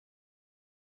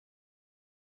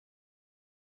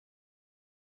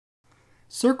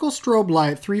Circle Strobe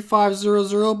Light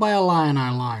 3500 by Illini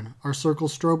line. Our Circle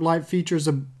Strobe Light features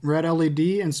a red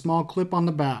LED and small clip on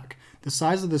the back. The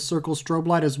size of the Circle Strobe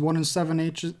Light is 1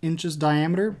 7/8 inches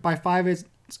diameter by 5/8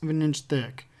 of an inch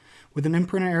thick, with an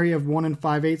imprint area of 1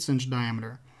 5/8 inch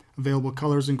diameter. Available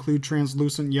colors include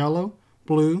translucent yellow,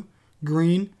 blue,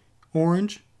 green,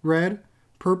 orange, red,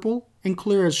 purple, and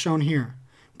clear as shown here.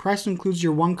 Price includes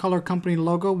your one color company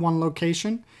logo, one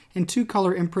location, and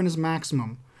 2-color imprint is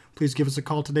maximum. Please give us a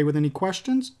call today with any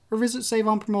questions or visit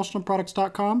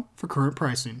SaveOnPromotionalProducts.com for current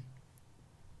pricing.